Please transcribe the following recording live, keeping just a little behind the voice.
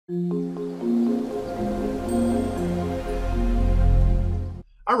All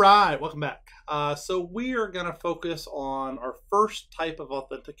right, welcome back. So we are going to focus on our first type of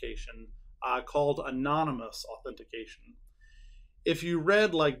authentication called anonymous authentication. If you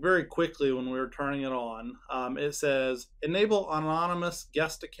read very quickly when we were turning it on, it says enable anonymous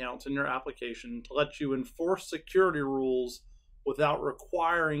guest accounts in your application to let you enforce security rules without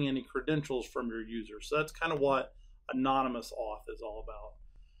requiring any credentials from your users. So that's kind of what anonymous auth is all about.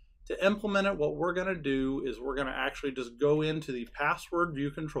 To implement it, what we're going to do is we're going to actually just go into the password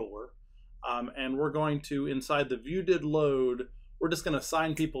ViewController, and we're going to, inside the view_did_load, we're just going to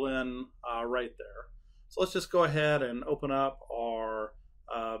sign people in right there. So let's just go ahead and open up our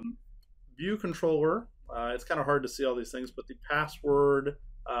ViewController. It's kind of hard to see all these things, but the password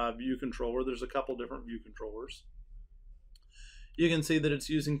ViewController, there's a couple different ViewControllers. You can see that it's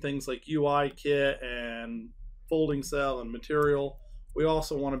using things like UIKit and folding cell and material. We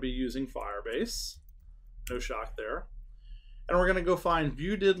also want to be using Firebase. No shock there. And we're going to go find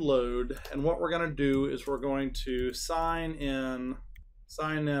view_did_load, and what we're going to do is we're going to sign in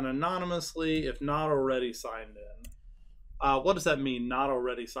anonymously if not already signed in. What does that mean, not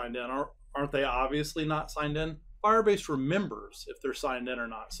already signed in? Aren't they obviously not signed in? Firebase remembers if they're signed in or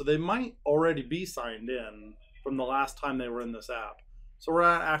not. So they might already be signed in from the last time they were in this app. So we're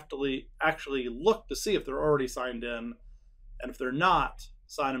going to actually look to see if they're already signed in, and if they're not,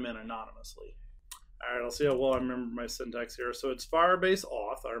 sign them in anonymously. All right, I'll see how well I remember my syntax here. So it's Firebase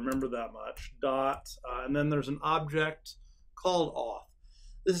auth, I remember that much, and then there's an object called auth.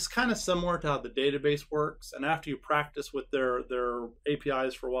 This is kind of similar to how the database works, and after you practice with their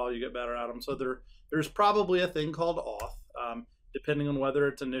APIs for a while, you get better at them. So there's probably a thing called auth, depending on whether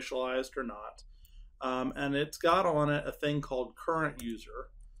it's initialized or not. And it's got on it a thing called current user.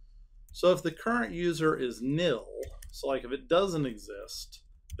 So if the current user is nil, so like if it doesn't exist,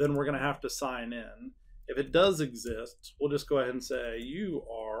 then we're going to have to sign in. If it does exist, we'll just go ahead and say you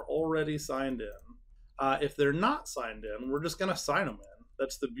are already signed in. If they're not signed in, we're just going to sign them in.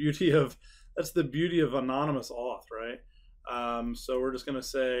 That's the beauty of anonymous auth, right? So we're just going to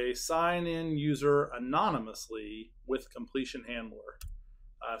say sign in user anonymously with completion handler.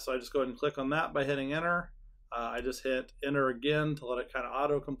 So I just go ahead and click on that by hitting enter. I just hit enter again to let it kind of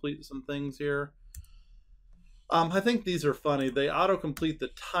auto-complete some things here. I think these are funny. They auto-complete the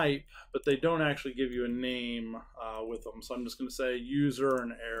type, but they don't actually give you a name with them. So I'm just going to say user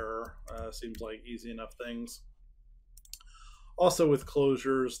and error. Seems like easy enough things. Also with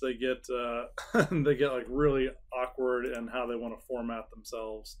closures, they get like really awkward in how they want to format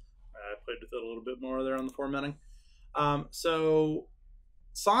themselves. I played with it a little bit more there on the formatting. So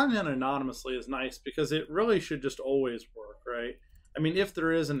sign in anonymously is nice because it really should just always work, right? I mean, if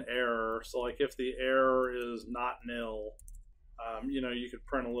there is an error, so like if the error is not nil, you could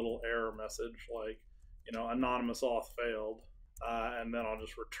print a little error message like, anonymous auth failed, and then I'll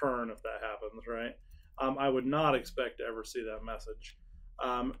just return if that happens, right? I would not expect to ever see that message.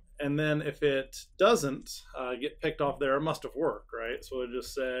 And then if it doesn't get picked off there, it must have worked, right? So we'll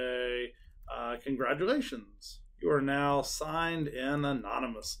just say, congratulations. You are now signed in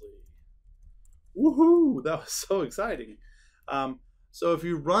anonymously. Woohoo! That was so exciting. So if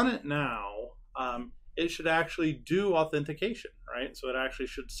you run it now, it should actually do authentication, right? So it actually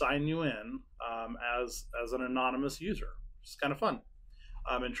should sign you in as an anonymous user, which is kind of fun.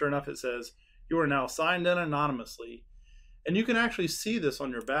 And sure enough, it says you are now signed in anonymously. And you can actually see this on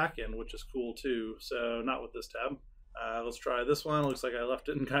your backend, which is cool too. So not with this tab. Let's try this one. Looks like I left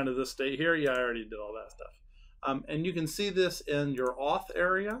it in kind of this state here. Yeah, I already did all that stuff. And you can see this in your auth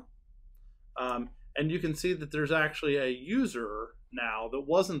area. And you can see that there's actually a user now that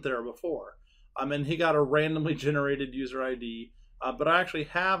wasn't there before. And he got a randomly generated user ID. But I actually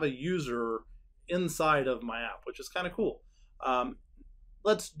have a user inside of my app, which is kind of cool.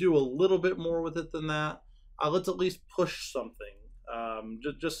 Let's do a little bit more with it than that. Let's at least push something,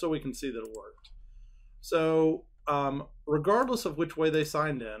 just so we can see that it worked. So regardless of which way they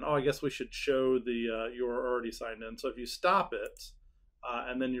signed in, I guess we should show the you're already signed in. So if you stop it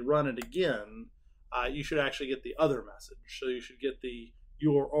and then you run it again, you should actually get the other message. So you should get the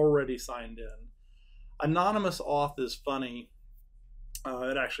you're already signed in. Anonymous auth is funny.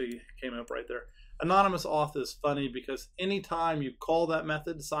 It actually came up right there. Anonymous auth is funny because anytime you call that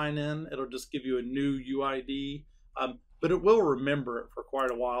method sign in, it'll just give you a new UID, but it will remember it for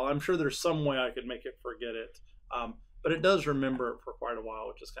quite a while. I'm sure there's some way I could make it forget it, but it does remember it for quite a while,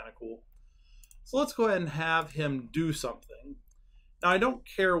 which is kind of cool. So let's go ahead and have him do something. Now, I don't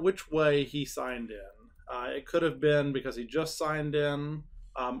care which way he signed in. It could have been because he just signed in,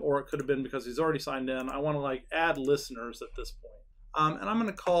 or it could have been because he's already signed in. I want to add listeners at this point. And I'm going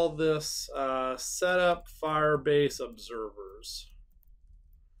to call this setup Firebase observers,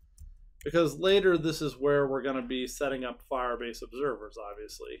 because later this is where we're going to be setting up Firebase observers,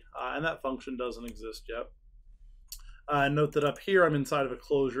 obviously, and that function doesn't exist yet. Note that up here I'm inside of a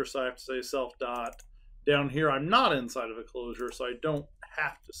closure, so I have to say self dot. Down here I'm not inside of a closure, so I don't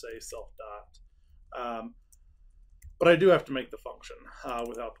have to say self dot. But I do have to make the function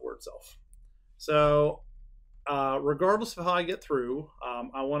without the word self. So regardless of how I get through,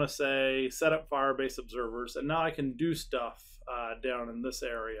 I want to say set up Firebase observers, and now I can do stuff down in this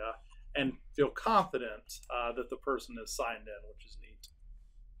area and feel confident that the person is signed in, which is neat.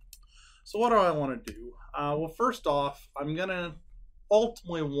 So what do I want to do? Well, first off, I'm going to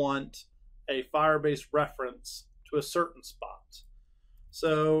ultimately want a Firebase reference to a certain spot.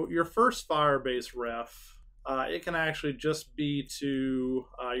 So your first Firebase ref, it can actually just be to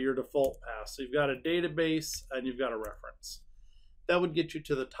your default path. So you've got a database and you've got a reference. That would get you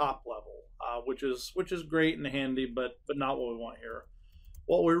to the top level, which is great and handy, but not what we want here.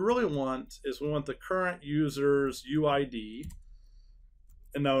 What we really want is we want the current user's UID.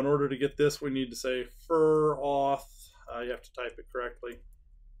 And now in order to get this, we need to say for auth, you have to type it correctly,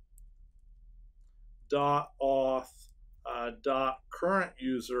 .auth .current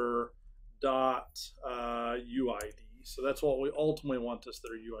user .uid. So that's what we ultimately want as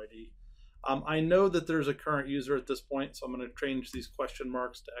their UID. I know that there's a current user at this point, so I'm going to change these question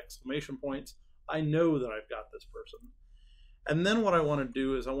marks to exclamation points. I know that I've got this person. And then what I want to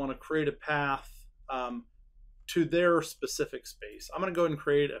do is I want to create a path to their specific space. I'm going to go ahead and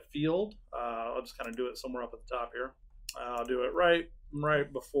create a field. I'll just kind of do it somewhere up at the top here. I'll do it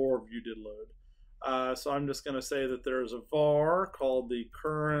right before view did load. So I'm just going to say that there's a var called the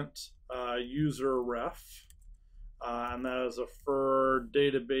current user ref, and that is a for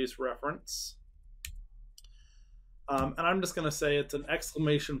database reference. And I'm just going to say it's an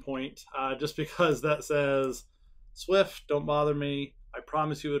exclamation point, just because that says, Swift, don't bother me. I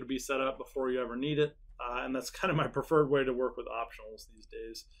promise you it'll be set up before you ever need it. And that's kind of my preferred way to work with optionals these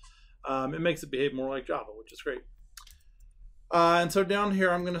days. It makes it behave more like Java, which is great. And so down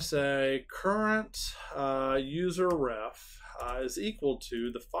here, I'm going to say current user ref is equal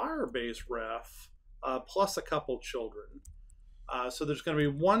to the Firebase ref plus a couple children. So there's going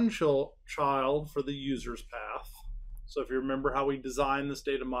to be one child for the user's path. So if you remember how we designed this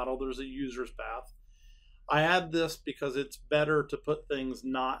data model, there's a user's path. I add this because it's better to put things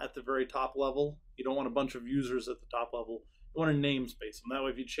not at the very top level. You don't want a bunch of users at the top level. You want to namespace them. That way,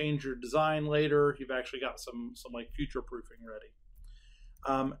 if you change your design later, you've actually got some like future proofing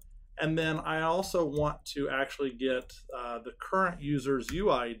ready. And then I also want to actually get the current user's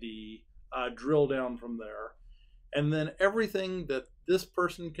UID, drill down from there. And then everything that this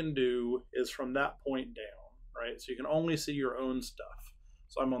person can do is from that point down, right? So you can only see your own stuff.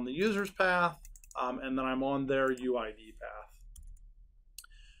 So I'm on the user's path. And then I'm on their UID path.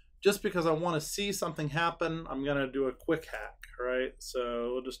 Just because I want to see something happen, I'm going to do a quick hack, right?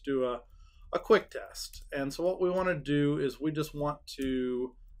 So we'll just do a quick test. And so what we want to do is we just want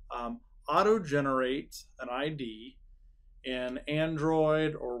to auto-generate an ID. In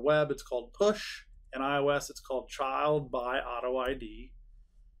Android or web, it's called push. In iOS, it's called child by auto ID.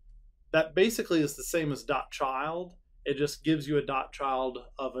 That basically is the same as .child. It just gives you a .child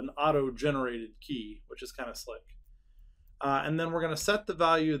of an auto-generated key, which is kind of slick. And then we're going to set the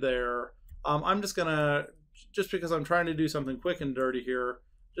value there. I'm just going to, just because I'm trying to do something quick and dirty here,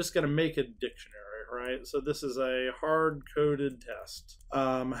 just going to make a dictionary, right? So this is a hard-coded test.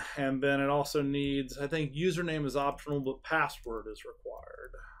 And then it also needs, I think username is optional, but password is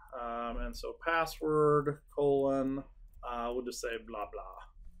required. And so password, colon, we'll just say blah, blah.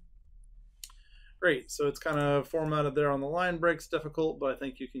 Great, so it's kind of formatted there on the line breaks, difficult, but I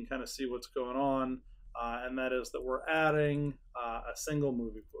think you can kind of see what's going on, and that is that we're adding a single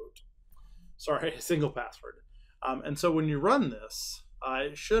movie quote. Sorry, a single password. And so when you run this,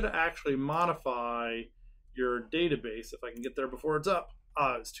 it should actually modify your database, if I can get there before it's up.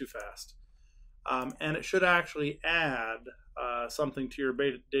 It's too fast. And it should actually add something to your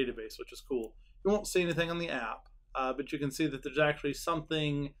database, which is cool. You won't see anything on the app, but you can see that there's actually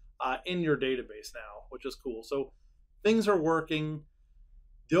something in your database now, which is cool. So things are working.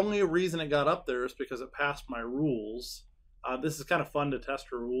 The only reason it got up there is because it passed my rules. This is kind of fun to test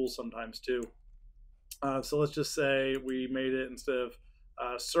your rules sometimes too. So let's just say we made it, instead of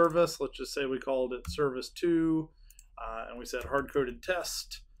service, let's just say we called it service 2, and we said hard-coded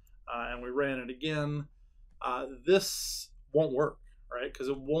test, and we ran it again. This won't work, right? Because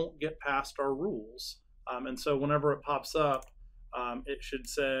it won't get past our rules. And so whenever it pops up, it should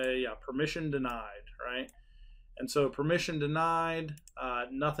say permission denied, right? And so permission denied,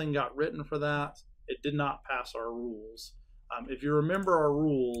 nothing got written for that. It did not pass our rules. If you remember our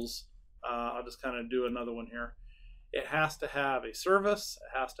rules, I'll just kind of do another one here. It has to have a service,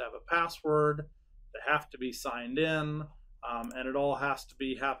 it has to have a password, they have to be signed in, and it all has to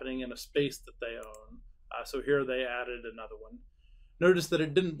be happening in a space that they own. So here they added another one. Notice that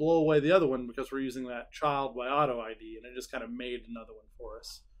it didn't blow away the other one because we're using that child by auto ID, and it just kind of made another one for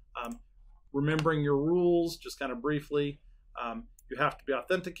us. Remembering your rules, just kind of briefly, you have to be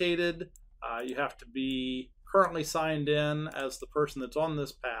authenticated, you have to be currently signed in as the person that's on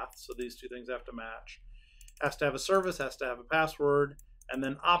this path, so these two things have to match. Has to have a service, has to have a password, and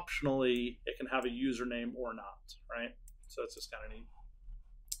then optionally it can have a username or not, right? So it's just kind of neat.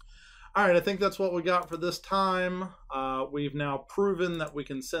 All right, I think that's what we got for this time. We've now proven that we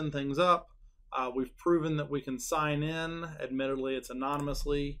can send things up. We've proven that we can sign in. Admittedly, it's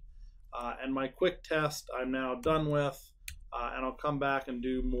anonymously. And my quick test I'm now done with, and I'll come back and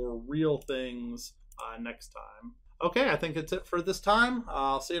do more real things next time. Okay, I think that's it for this time.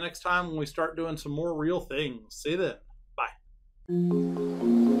 I'll see you next time when we start doing some more real things. See you then.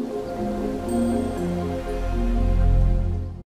 Bye.